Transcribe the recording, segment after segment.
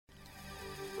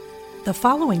The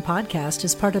following podcast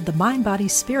is part of the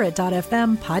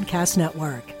MindBodySpirit.fm podcast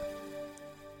network.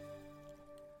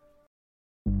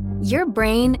 Your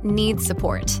brain needs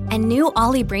support, and new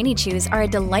Ollie Brainy Chews are a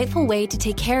delightful way to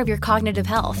take care of your cognitive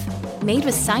health. Made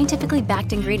with scientifically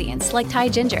backed ingredients like Thai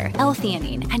ginger,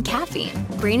 L-theanine, and caffeine,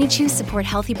 Brainy Chews support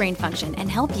healthy brain function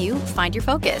and help you find your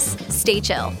focus, stay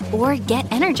chill, or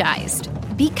get energized.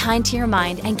 Be kind to your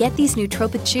mind and get these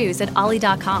nootropic chews at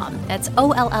ollie.com. That's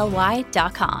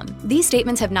OLLY.com. These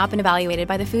statements have not been evaluated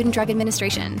by the Food and Drug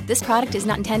Administration. This product is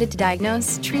not intended to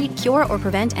diagnose, treat, cure, or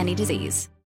prevent any disease.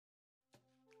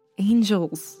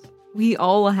 Angels. We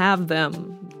all have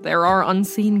them. They're our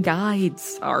unseen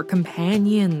guides, our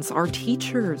companions, our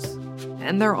teachers,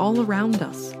 and they're all around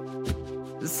us.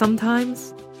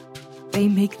 Sometimes, they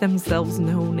make themselves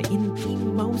known in the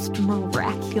most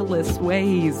miraculous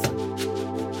ways.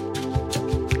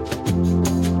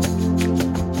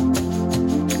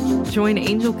 Join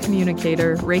angel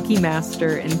communicator, Reiki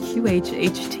master, and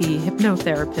QHHT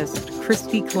hypnotherapist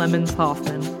Christy Clemens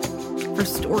Hoffman for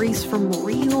stories from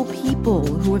real people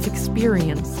who have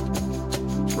experienced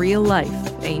real-life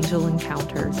angel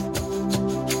encounters.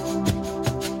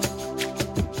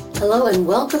 Hello and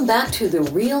welcome back to the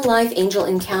Real Life Angel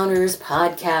Encounters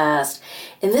podcast.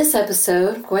 In this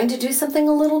episode, I'm going to do something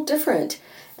a little different.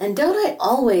 And don't I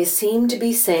always seem to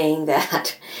be saying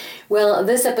that? Well,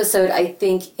 this episode I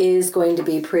think is going to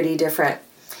be pretty different.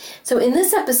 So in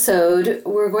this episode,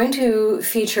 we're going to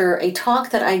feature a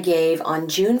talk that I gave on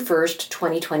June 1st,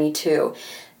 2022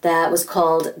 that was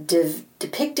called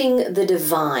Depicting the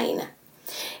Divine.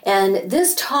 And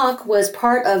this talk was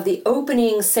part of the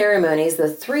opening ceremonies, the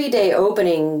 3-day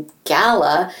opening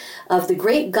gala of the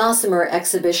Great Gossamer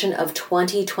Exhibition of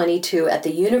 2022 at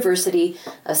the University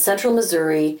of Central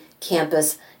Missouri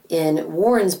campus in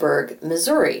Warrensburg,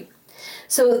 Missouri.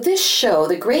 So this show,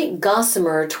 the Great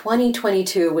Gossamer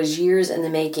 2022, was years in the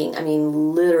making. I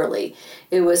mean, literally.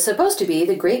 It was supposed to be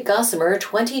the Great Gossamer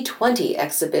 2020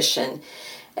 exhibition.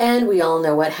 And we all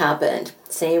know what happened.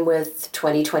 Same with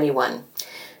 2021.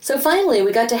 So finally,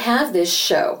 we got to have this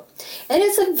show. And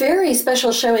it's a very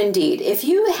special show indeed. If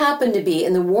you happen to be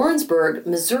in the Warrensburg,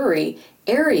 Missouri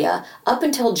area up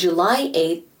until July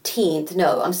 8th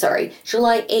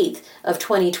of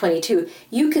 2022,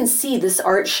 you can see this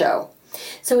art show.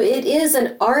 So it is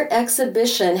an art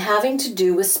exhibition having to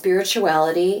do with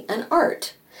spirituality and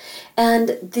art.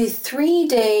 And the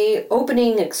 3-day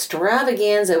opening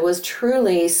extravaganza was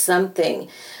truly something.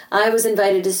 I was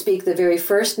invited to speak the very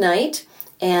first night,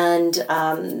 and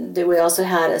we also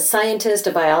had a scientist,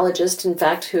 a biologist, in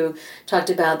fact, who talked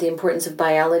about the importance of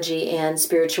biology and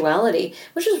spirituality,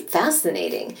 which was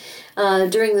fascinating.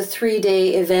 During the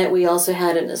 3-day event, we also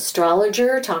had an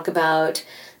astrologer talk about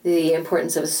the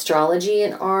importance of astrology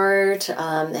in art,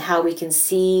 how we can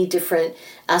see different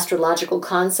astrological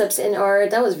concepts in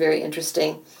art. That was very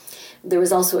interesting. There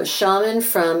was also a shaman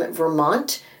from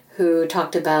Vermont who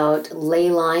talked about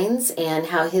ley lines and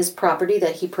how his property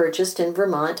that he purchased in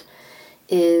Vermont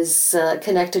is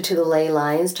connected to the ley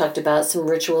lines, talked about some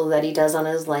ritual that he does on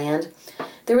his land.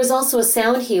 There was also a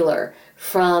sound healer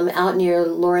from out near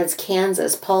Lawrence,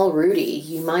 Kansas, Paul Rudy.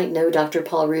 You might know Dr.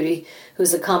 Paul Rudy,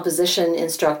 who's a composition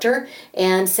instructor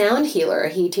and sound healer.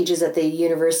 He teaches at the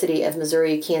University of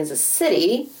Missouri, Kansas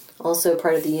City, also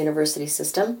part of the university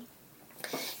system.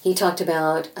 He talked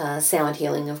about sound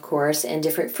healing, of course, and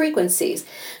different frequencies.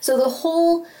 So the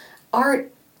whole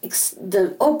art,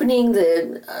 the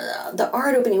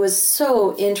art opening was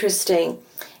so interesting.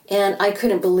 And I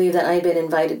couldn't believe that I'd been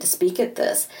invited to speak at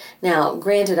this. Now,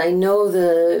 granted, I know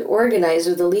the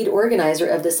lead organizer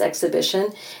of this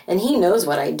exhibition, and he knows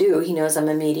what I do. He knows I'm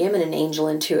a medium and an angel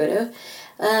intuitive.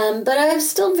 But I was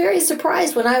still very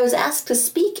surprised when I was asked to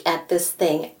speak at this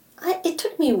thing. It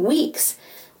took me weeks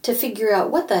to figure out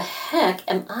what the heck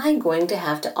am I going to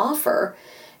have to offer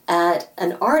at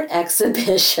an art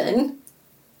exhibition.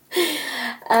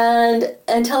 And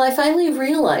until I finally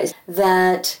realized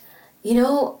that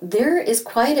there is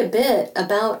quite a bit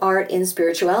about art in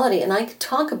spirituality, and I could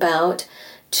talk about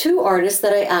 2 artists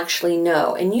that I actually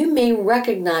know, and you may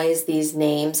recognize these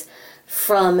names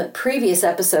from previous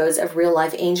episodes of Real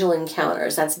Life Angel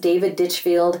Encounters. That's David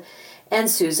Ditchfield and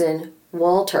Susan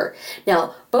Walter.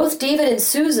 Now, both David and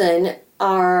Susan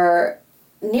are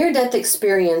near-death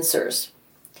experiencers,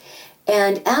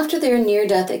 and after their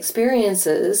near-death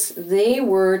experiences, they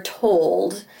were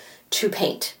told to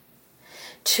paint,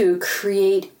 to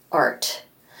create art.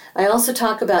 I also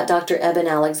talk about Dr. Eben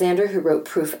Alexander, who wrote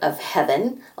Proof of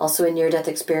Heaven, also a near-death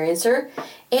experiencer,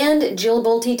 and Jill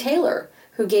Bolte Taylor,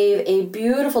 who gave a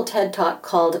beautiful TED Talk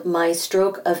called My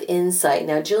Stroke of Insight.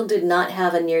 Now, Jill did not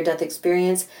have a near-death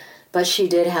experience, but she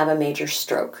did have a major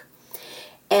stroke.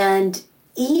 And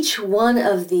each one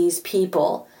of these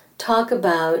people talk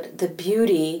about the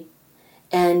beauty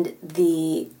and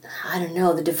the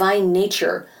divine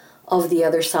nature of the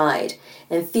other side,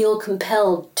 and feel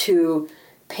compelled to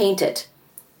paint it,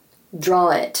 draw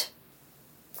it,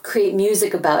 create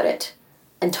music about it,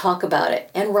 and talk about it,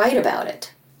 and write about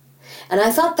it. And I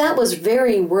thought that was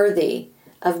very worthy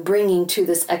of bringing to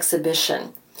this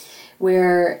exhibition,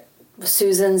 where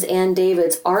Susan's and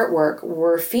David's artwork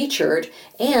were featured,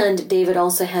 and David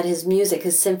also had his music,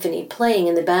 his symphony, playing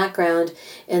in the background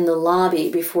in the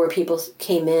lobby before people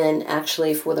came in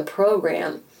actually for the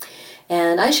program.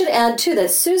 And I should add, too, that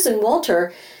Susan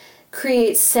Walter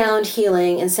creates sound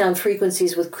healing and sound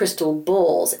frequencies with crystal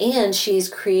bowls, and she's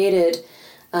created,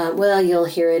 you'll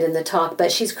hear it in the talk,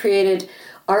 but she's created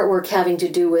artwork having to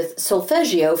do with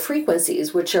solfeggio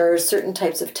frequencies, which are certain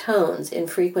types of tones in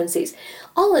frequencies.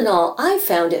 All in all, I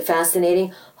found it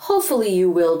fascinating. Hopefully you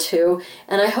will too,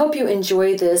 and I hope you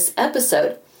enjoy this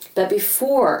episode. But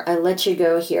before I let you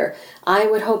go here, I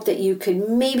would hope that you could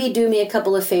maybe do me a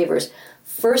couple of favors.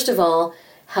 First of all,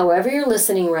 however you're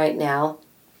listening right now,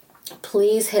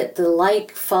 please hit the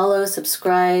like, follow,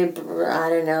 subscribe,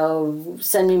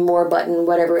 send me more button,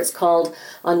 whatever it's called,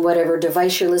 on whatever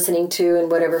device you're listening to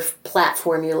and whatever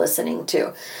platform you're listening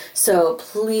to. So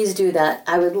please do that.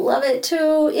 I would love it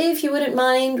too. If you wouldn't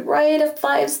mind, write a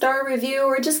 5-star review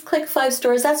or just click 5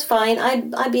 stars. That's fine.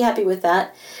 I'd be happy with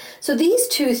that. So these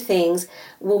two things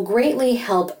will greatly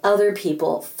help other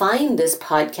people find this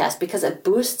podcast because it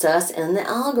boosts us in the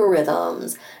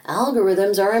algorithms.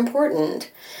 Algorithms are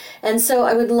important. And so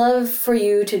I would love for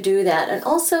you to do that. And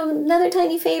also, another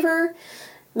tiny favor,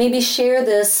 maybe share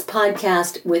this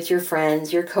podcast with your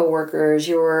friends, your coworkers,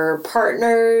 your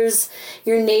partners,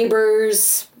 your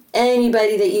neighbors,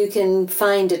 anybody that you can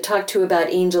find to talk to about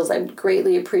angels. I would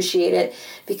greatly appreciate it,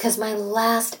 because my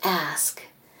last ask,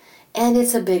 and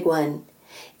it's a big one,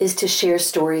 is to share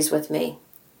stories with me.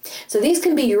 So these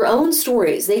can be your own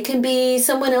stories. They can be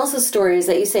someone else's stories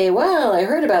that you say, well, I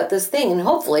heard about this thing, and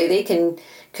hopefully they can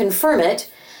confirm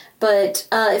it. But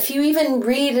if you even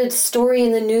read a story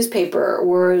in the newspaper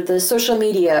or the social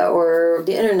media or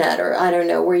the internet, or I don't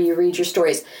know where you read your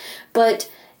stories, but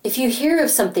if you hear of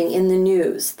something in the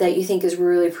news that you think is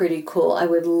really pretty cool, I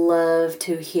would love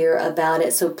to hear about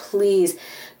it. So please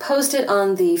post it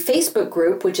on the Facebook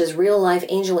group, which is Real Life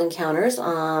Angel Encounters.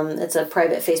 It's a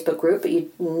private Facebook group, but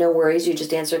no worries. You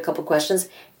just answer a couple questions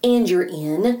and you're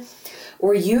in.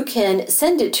 Or you can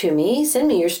send it to me. Send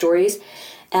me your stories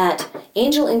at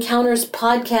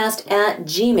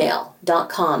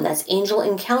angelencounterspodcast@gmail.com. That's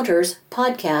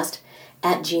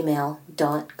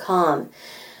angelencounterspodcast@gmail.com.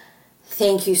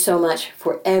 Thank you so much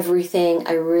for everything.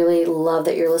 I really love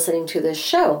that you're listening to this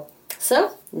show.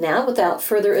 So now, without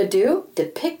further ado,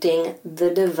 Depicting the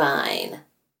Divine.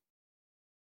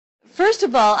 First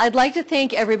of all, I'd like to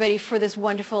thank everybody for this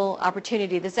wonderful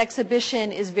opportunity. This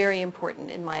exhibition is very important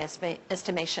in my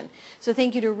estimation. So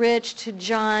thank you to Rich, to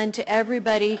John, to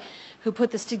everybody who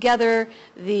put this together,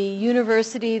 the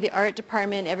university, the art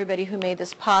department, everybody who made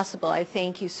this possible. I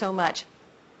thank you so much.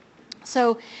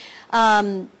 So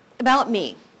about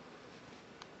me.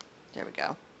 There we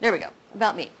go.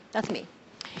 About me. That's me.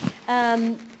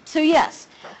 So yes,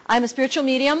 I'm a spiritual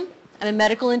medium. I'm a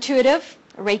medical intuitive,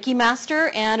 a Reiki master,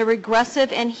 and a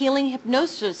regressive and healing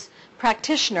hypnosis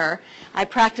practitioner. I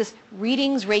practice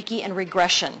readings, Reiki, and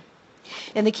regression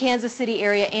in the Kansas City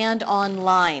area and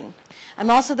online. I'm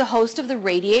also the host of the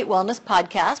Radiate Wellness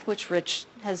podcast, which Rich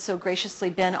has so graciously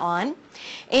been on,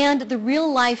 and the Real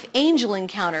Life Angel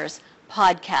Encounters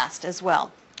podcast as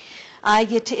well. I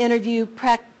get to interview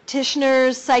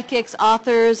practitioners, psychics,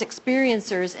 authors,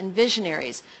 experiencers, and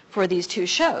visionaries for these two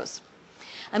shows.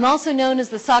 I'm also known as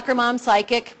the soccer mom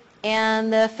psychic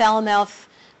and the foul-mouthed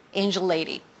angel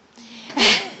lady.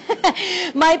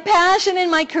 My passion in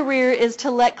my career is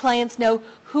to let clients know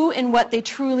who and what they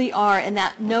truly are, and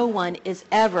that no one is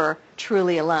ever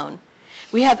truly alone.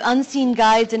 We have unseen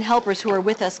guides and helpers who are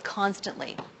with us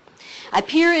constantly. I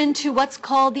peer into what's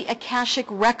called the Akashic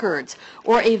Records,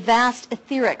 or a vast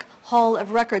etheric hall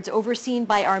of records overseen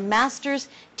by our masters,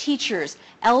 teachers,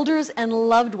 elders, and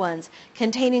loved ones,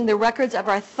 containing the records of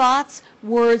our thoughts,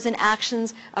 words, and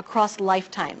actions across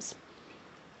lifetimes.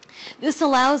 This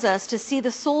allows us to see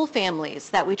the soul families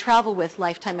that we travel with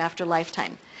lifetime after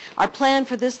lifetime, our plan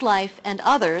for this life and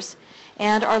others,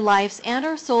 and our life's and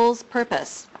our soul's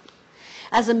purpose.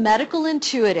 As a medical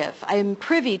intuitive, I am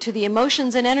privy to the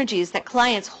emotions and energies that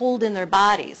clients hold in their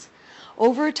bodies.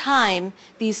 Over time,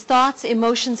 these thoughts,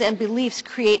 emotions, and beliefs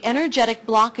create energetic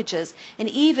blockages and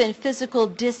even physical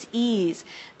dis-ease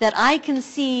that I can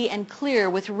see and clear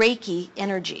with Reiki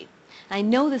energy. I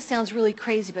know this sounds really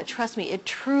crazy, but trust me, it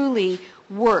truly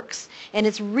works, and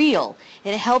it's real.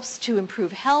 It helps to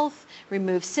improve health,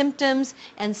 remove symptoms,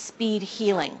 and speed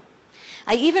healing.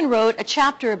 I even wrote a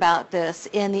chapter about this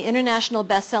in the international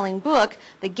best-selling book,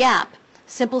 The Gap,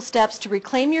 Simple Steps to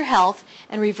Reclaim Your Health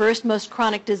and Reverse Most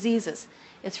Chronic Diseases.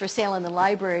 It's for sale in the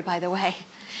library, by the way.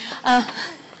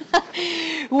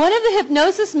 One of the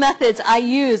hypnosis methods I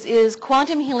use is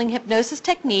quantum healing hypnosis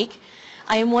technique.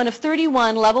 I am one of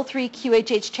 31 level 3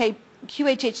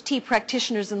 QHHT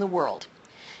practitioners in the world.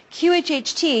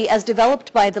 QHHT, as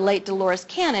developed by the late Dolores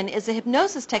Cannon, is a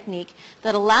hypnosis technique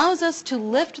that allows us to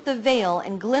lift the veil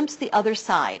and glimpse the other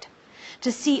side,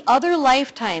 to see other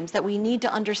lifetimes that we need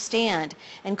to understand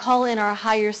and call in our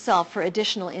higher self for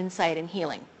additional insight and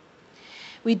healing.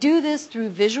 We do this through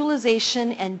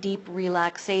visualization and deep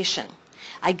relaxation.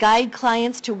 I guide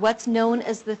clients to what's known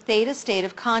as the theta state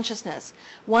of consciousness,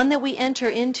 one that we enter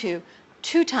into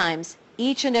 2 times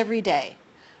each and every day,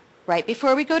 right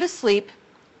before we go to sleep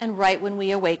and right when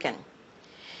we awaken.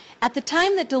 At the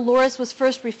time that Dolores was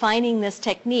first refining this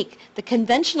technique, the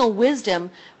conventional wisdom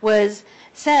was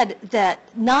said that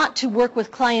not to work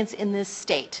with clients in this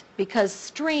state because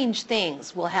strange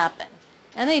things will happen.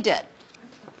 And they did.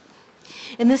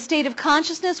 In this state of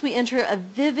consciousness, we enter a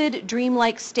vivid,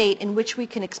 dreamlike state in which we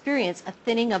can experience a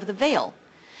thinning of the veil.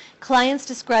 Clients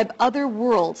describe other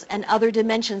worlds and other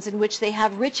dimensions in which they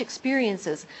have rich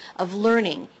experiences of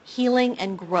learning, healing,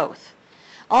 and growth.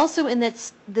 Also in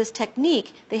this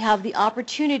technique, they have the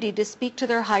opportunity to speak to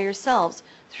their higher selves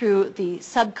through the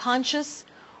subconscious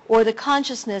or the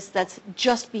consciousness that's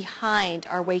just behind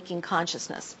our waking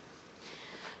consciousness.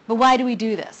 But why do we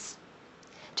do this?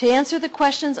 To answer the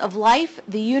questions of life,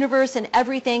 the universe, and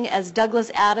everything, as Douglas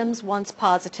Adams once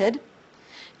posited.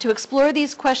 To explore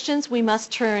these questions, we must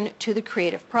turn to the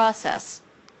creative process.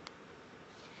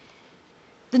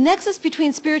 The nexus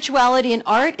between spirituality and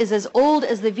art is as old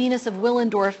as the Venus of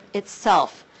Willendorf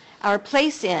itself. Our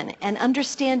place in and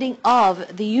understanding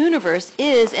of the universe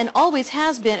is and always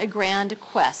has been a grand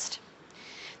quest.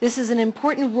 This is an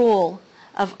important role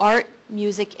of art,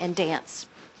 music, and dance.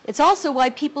 It's also why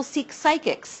people seek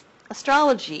psychics,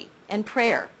 astrology, and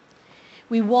prayer.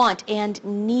 We want and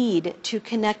need to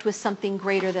connect with something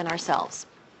greater than ourselves.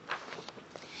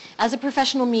 As a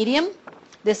professional medium,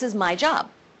 this is my job.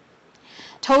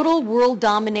 Total world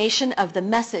domination of the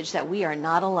message that we are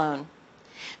not alone,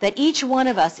 that each one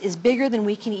of us is bigger than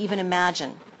we can even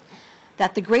imagine,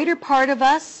 that the greater part of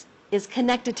us is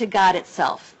connected to God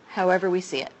itself, however we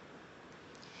see it.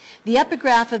 The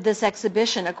epigraph of this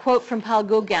exhibition, a quote from Paul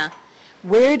Gauguin,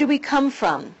 "Where do we come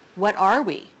from? What are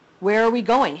we? Where are we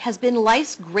going?" has been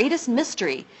life's greatest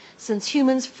mystery since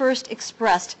humans first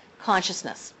expressed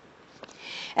consciousness.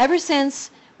 Ever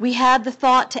since we had the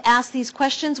thought to ask these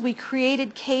questions, we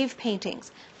created cave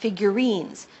paintings,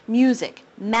 figurines, music,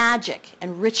 magic,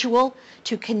 and ritual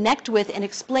to connect with and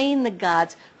explain the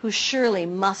gods who surely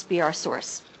must be our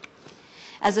source.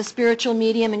 As a spiritual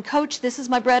medium and coach, this is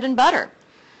my bread and butter.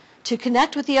 To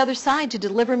connect with the other side, to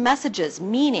deliver messages,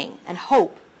 meaning, and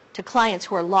hope to clients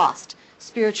who are lost,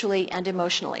 spiritually and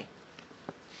emotionally.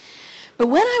 But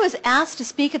when I was asked to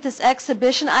speak at this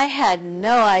exhibition, I had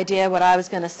no idea what I was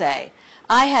going to say.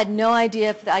 I had no idea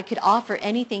if I could offer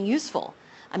anything useful.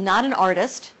 I'm not an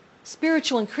artist,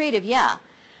 spiritual and creative, yeah,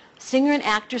 singer and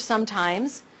actor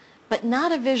sometimes, but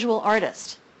not a visual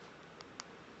artist.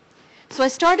 So I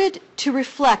started to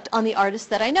reflect on the artists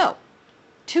that I know.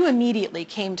 2 immediately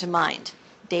came to mind,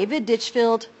 David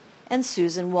Ditchfield and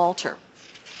Susan Walter.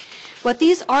 What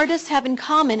these artists have in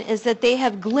common is that they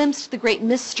have glimpsed the great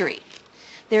mystery.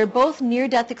 They're both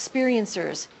near-death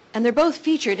experiencers, and they're both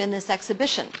featured in this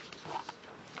exhibition.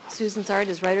 Susan's art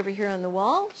is right over here on the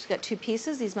wall. She's got 2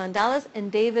 pieces, these mandalas,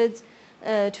 and David's,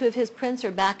 2 of his prints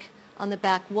are back on the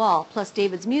back wall. Plus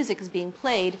David's music is being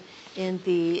played in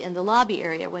the lobby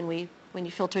area when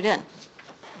you filtered in.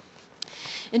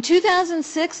 In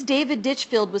 2006, David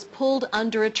Ditchfield was pulled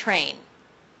under a train.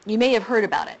 You may have heard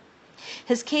about it.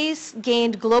 His case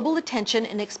gained global attention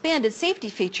and expanded safety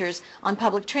features on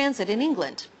public transit in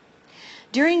England.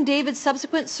 During David's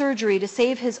subsequent surgery to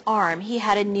save his arm, he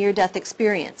had a near-death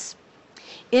experience.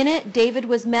 In it, David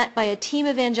was met by a team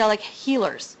of angelic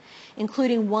healers,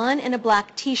 including one in a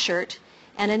black t-shirt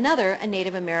and another a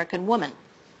Native American woman.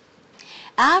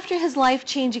 After his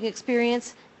life-changing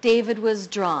experience, David was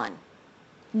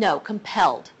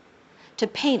compelled to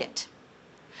paint it,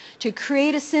 to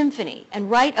create a symphony and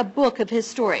write a book of his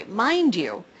story. Mind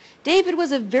you, David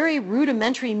was a very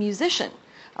rudimentary musician,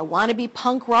 a wannabe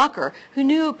punk rocker who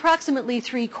knew approximately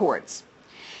 3 chords.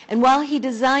 And while he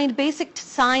designed basic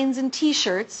signs and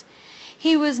T-shirts,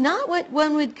 he was not what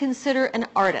one would consider an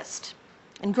artist.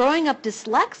 And growing up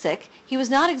dyslexic, he was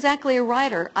not exactly a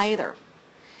writer either.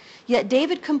 Yet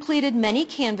David completed many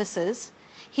canvases.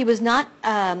 He wrote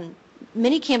an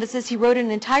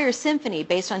entire symphony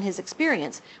based on his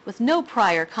experience with no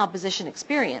prior composition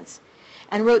experience,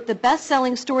 and wrote the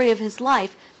best-selling story of his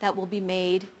life that will be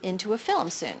made into a film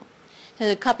soon.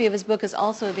 A copy of his book is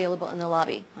also available in the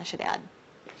lobby, I should add.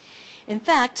 In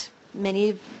fact, many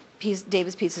of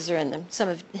David's pieces are in them. Some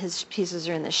of his pieces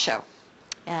are in this show,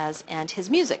 and his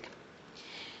music.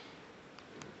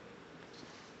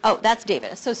 Oh, that's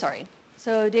David. So sorry.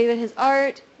 So David, his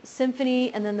art,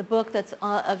 symphony, and then the book that's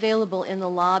available in the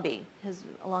lobby,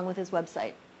 along with his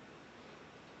website.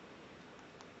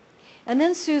 And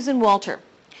then Susan Walter.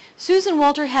 Susan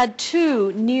Walter had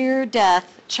 2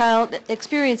 near-death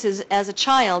experiences as a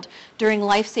child during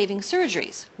life-saving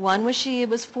surgeries. One when she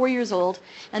was 4 years old,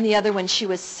 and the other when she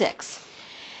was 6.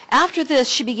 After this,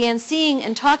 she began seeing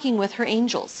and talking with her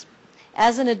angels.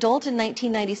 As an adult in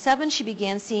 1997, she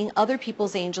began seeing other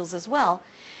people's angels as well,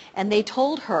 and they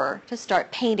told her to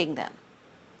start painting them.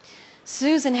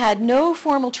 Susan had no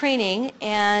formal training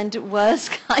and was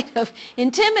kind of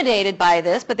intimidated by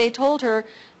this, but they told her,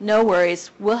 no worries,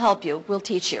 we'll help you, we'll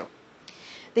teach you.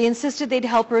 They insisted they'd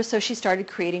help her, so she started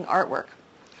creating artwork.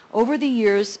 Over the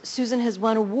years, Susan has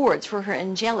won awards for her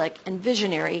angelic and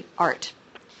visionary art.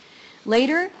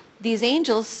 Later, these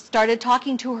angels started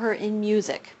talking to her in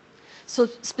music, so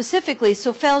specifically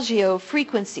solfeggio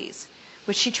frequencies,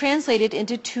 which she translated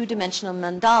into 2-dimensional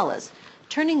mandalas,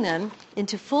 turning them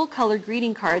into full-color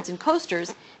greeting cards and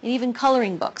coasters and even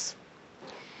coloring books.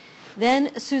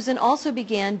 Then Susan also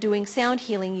began doing sound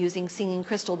healing using singing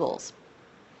crystal bowls.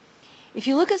 If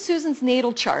you look at Susan's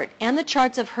natal chart and the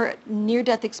charts of her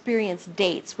near-death experience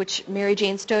dates, which Mary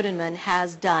Jane Stodenman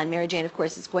has done, Mary Jane, of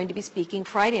course, is going to be speaking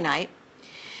Friday night,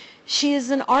 she is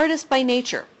an artist by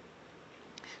nature.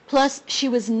 Plus, she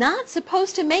was not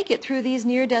supposed to make it through these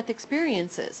near-death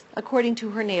experiences, according to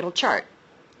her natal chart.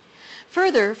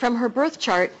 Further, from her birth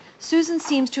chart, Susan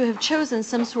seems to have chosen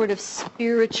some sort of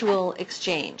spiritual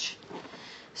exchange.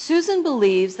 Susan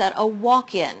believes that a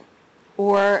walk-in,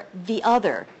 or the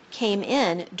other, came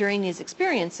in during these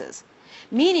experiences,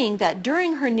 meaning that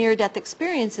during her near-death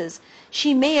experiences,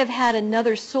 she may have had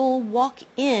another soul walk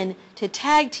in to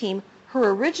tag team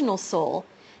her original soul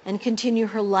and continue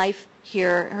her life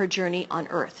here, her journey on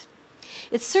Earth.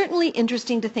 It's certainly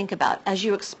interesting to think about as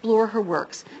you explore her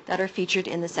works that are featured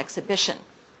in this exhibition.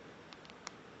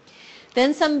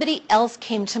 Then somebody else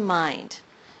came to mind.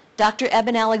 Dr.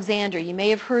 Eben Alexander, you may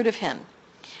have heard of him.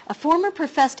 A former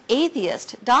professed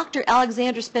atheist, Dr.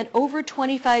 Alexander spent over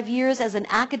 25 years as an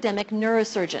academic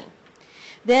neurosurgeon.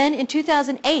 Then in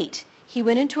 2008, he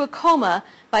went into a coma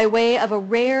by way of a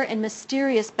rare and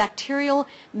mysterious bacterial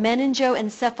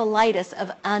meningoencephalitis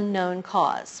of unknown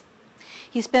cause.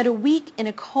 He spent a week in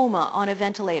a coma on a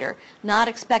ventilator, not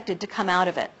expected to come out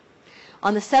of it.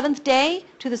 On the 7th day,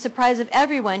 to the surprise of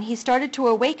everyone, he started to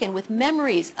awaken with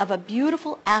memories of a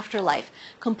beautiful afterlife,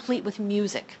 complete with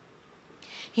music.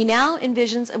 He now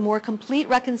envisions a more complete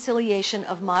reconciliation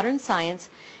of modern science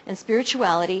and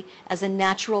spirituality as a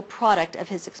natural product of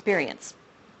his experience.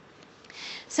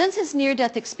 Since his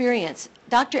near-death experience,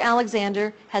 Dr.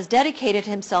 Alexander has dedicated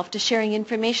himself to sharing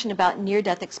information about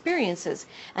near-death experiences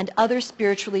and other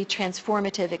spiritually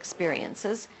transformative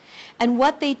experiences, and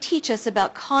what they teach us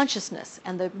about consciousness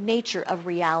and the nature of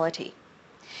reality.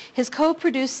 His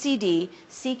co-produced CD,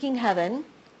 Seeking Heaven,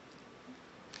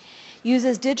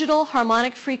 uses digital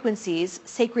harmonic frequencies,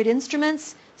 sacred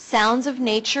instruments, sounds of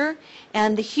nature,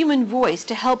 and the human voice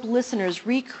to help listeners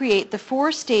recreate the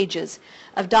 4 stages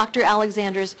of Dr.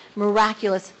 Alexander's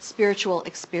miraculous spiritual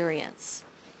experience.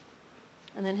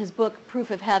 And then his book, Proof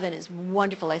of Heaven, is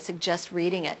wonderful. I suggest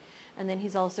reading it. And then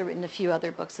he's also written a few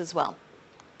other books as well.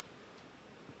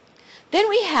 Then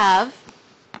we have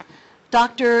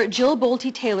Dr. Jill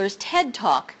Bolte Taylor's TED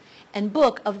Talk and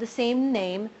book of the same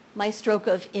name, My Stroke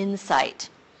of Insight.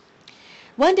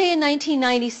 One day in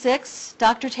 1996,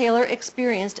 Dr. Taylor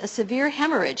experienced a severe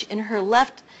hemorrhage in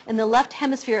the left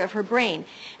hemisphere of her brain.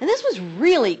 And this was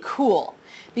really cool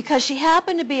because she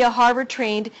happened to be a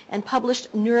Harvard-trained and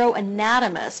published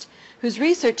neuroanatomist whose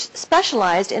research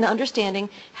specialized in understanding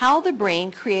how the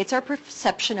brain creates our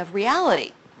perception of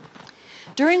reality.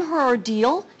 During her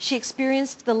ordeal, she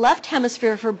experienced the left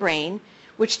hemisphere of her brain,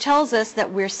 which tells us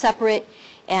that we're separate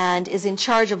and is in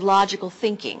charge of logical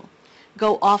thinking,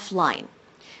 go offline,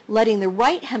 letting the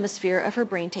right hemisphere of her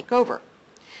brain take over.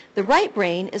 The right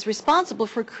brain is responsible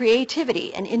for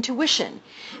creativity and intuition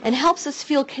and helps us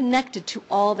feel connected to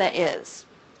all that is.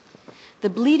 The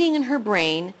bleeding in her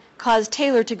brain caused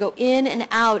Taylor to go in and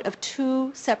out of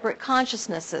two separate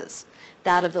consciousnesses,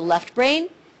 that of the left brain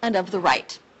and of the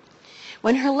right.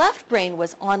 When her left brain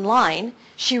was online,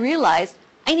 she realized,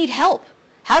 I need help.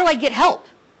 How do I get help?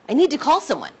 I need to call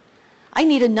someone. I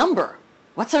need a number.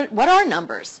 What are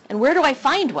numbers? And where do I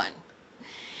find one?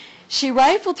 She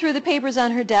rifled through the papers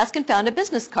on her desk and found a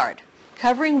business card.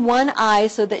 Covering one eye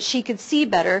so that she could see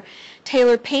better,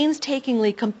 Taylor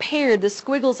painstakingly compared the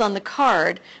squiggles on the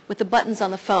card with the buttons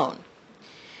on the phone.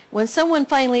 When someone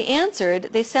finally answered,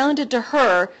 they sounded to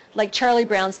her like Charlie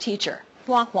Brown's teacher.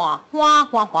 Wah, wah, wah,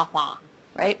 wah, wah, wah.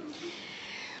 Right?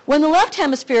 When the left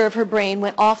hemisphere of her brain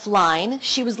went offline,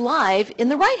 she was live in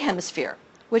the right hemisphere,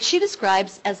 which she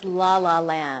describes as La La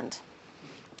Land.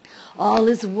 All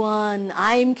is one.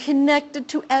 I am connected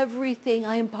to everything.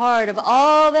 I am part of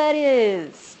all that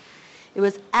is. It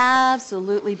was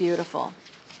absolutely beautiful.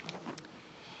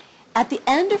 At the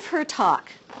end of her talk,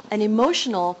 an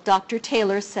emotional Dr.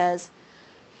 Taylor says,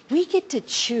 we get to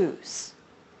choose.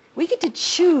 We get to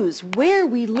choose where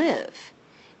we live.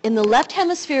 In the left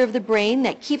hemisphere of the brain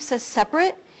that keeps us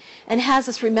separate and has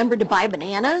us remember to buy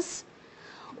bananas,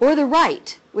 or the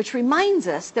right, which reminds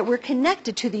us that we're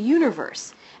connected to the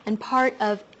universe and part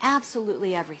of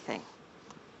absolutely everything.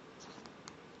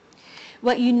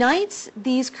 What unites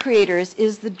these creators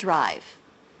is the drive,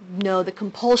 the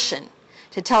compulsion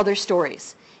to tell their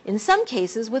stories, in some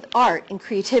cases with art and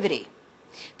creativity.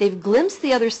 They've glimpsed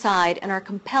the other side and are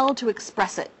compelled to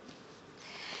express it.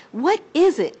 What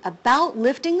is it about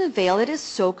lifting the veil that is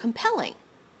so compelling?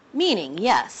 Meaning,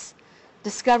 yes,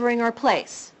 discovering our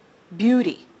place,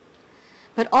 beauty,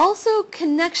 but also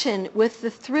connection with the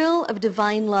thrill of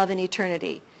divine love and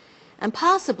eternity, and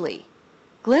possibly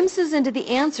glimpses into the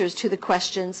answers to the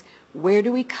questions, where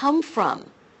do we come from?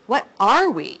 What are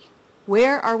we?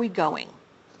 Where are we going?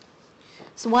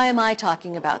 So why am I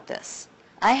talking about this?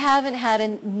 I haven't had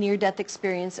a near-death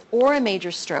experience or a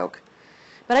major stroke,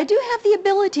 but I do have the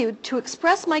ability to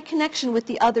express my connection with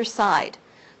the other side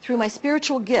through my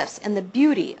spiritual gifts and the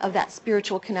beauty of that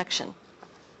spiritual connection.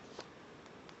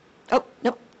 Oh,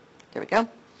 nope. There we go.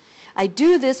 I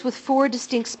do this with 4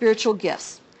 distinct spiritual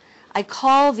gifts. I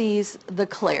call these the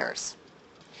clairs.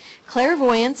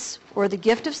 Clairvoyance, or the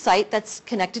gift of sight that's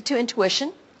connected to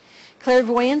intuition.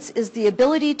 Clairvoyance is the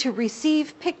ability to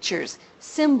receive pictures,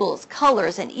 symbols,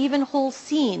 colors, and even whole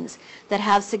scenes that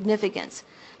have significance,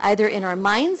 either in our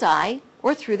mind's eye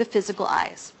or through the physical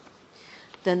eyes.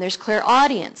 Then there's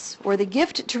clairaudience, or the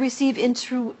gift to receive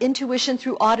intuition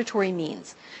through auditory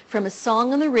means, from a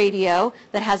song on the radio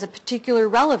that has a particular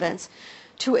relevance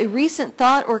to a recent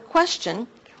thought or question,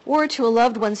 or to a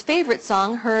loved one's favorite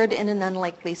song heard in an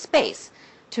unlikely space,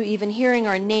 to even hearing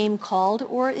our name called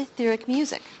or etheric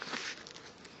music.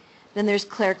 Then there's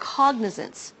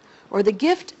claircognizance, or the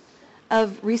gift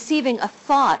of receiving a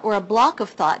thought or a block of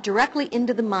thought directly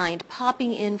into the mind,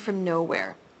 popping in from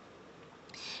nowhere.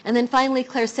 And then finally,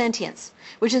 clairsentience,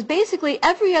 which is basically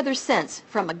every other sense,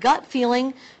 from a gut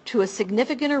feeling to a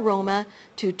significant aroma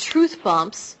to truth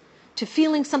bumps to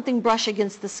feeling something brush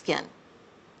against the skin.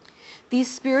 These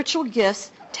spiritual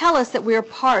gifts tell us that we are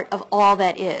part of all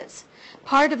that is,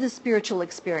 part of the spiritual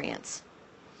experience.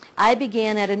 I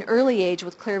began at an early age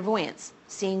with clairvoyance,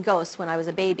 seeing ghosts when I was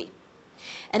a baby,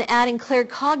 and adding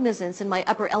claircognizance in my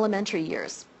upper elementary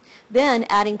years. Then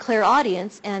adding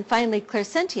clairaudience and finally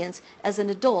clairsentience as an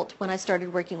adult when I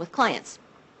started working with clients.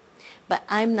 But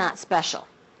I'm not special.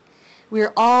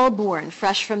 We're all born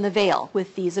fresh from the veil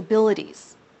with these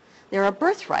abilities. They're a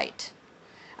birthright.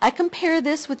 I compare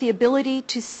this with the ability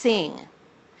to sing.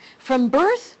 From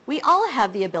birth, we all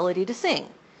have the ability to sing.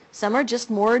 Some are just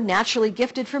more naturally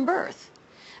gifted from birth.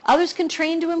 Others can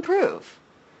train to improve,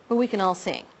 but we can all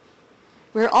sing.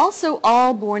 We're also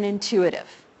all born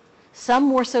intuitive. Some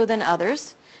more so than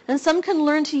others, and some can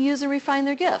learn to use and refine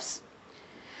their gifts.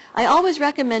 I always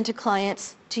recommend to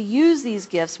clients to use these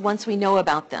gifts once we know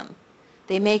about them.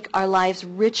 They make our lives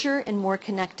richer and more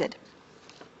connected.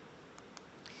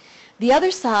 The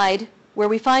other side, where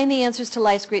we find the answers to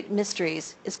life's great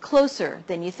mysteries, is closer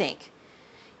than you think.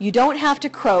 You don't have to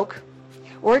croak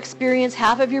or experience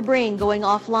half of your brain going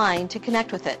offline to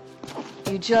connect with it.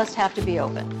 You just have to be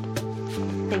open.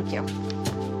 Thank you.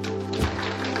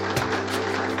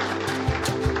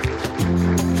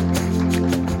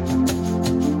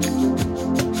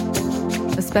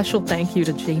 A special thank you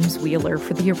to James Wheeler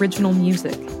for the original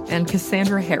music and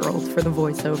Cassandra Harold for the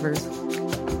voiceovers.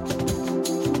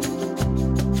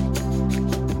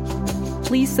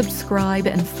 Please subscribe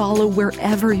and follow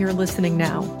wherever you're listening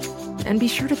now. And be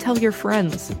sure to tell your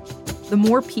friends. The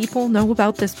more people know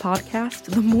about this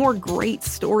podcast, the more great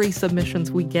story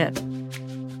submissions we get.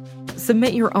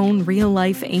 Submit your own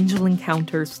real-life angel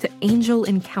encounters to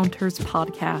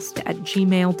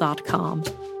angelencounterspodcast@gmail.com.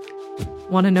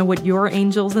 Want to know what your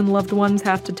angels and loved ones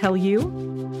have to tell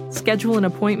you? Schedule an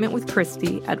appointment with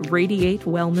Christy at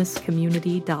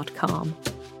radiatewellnesscommunity.com.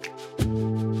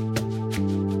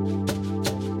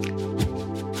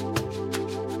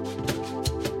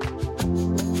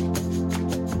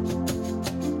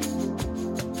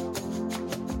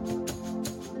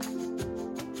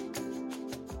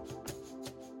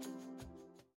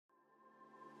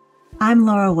 I'm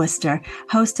Laura Worcester,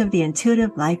 host of the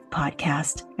Intuitive Life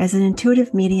podcast. As an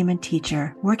intuitive medium and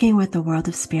teacher working with the world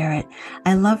of spirit,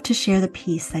 I love to share the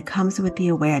peace that comes with the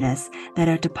awareness that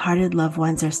our departed loved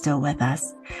ones are still with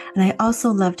us. And I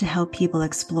also love to help people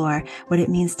explore what it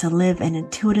means to live an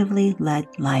intuitively led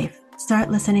life.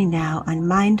 Start listening now on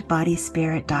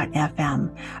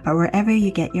mindbodyspirit.fm or wherever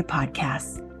you get your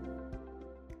podcasts.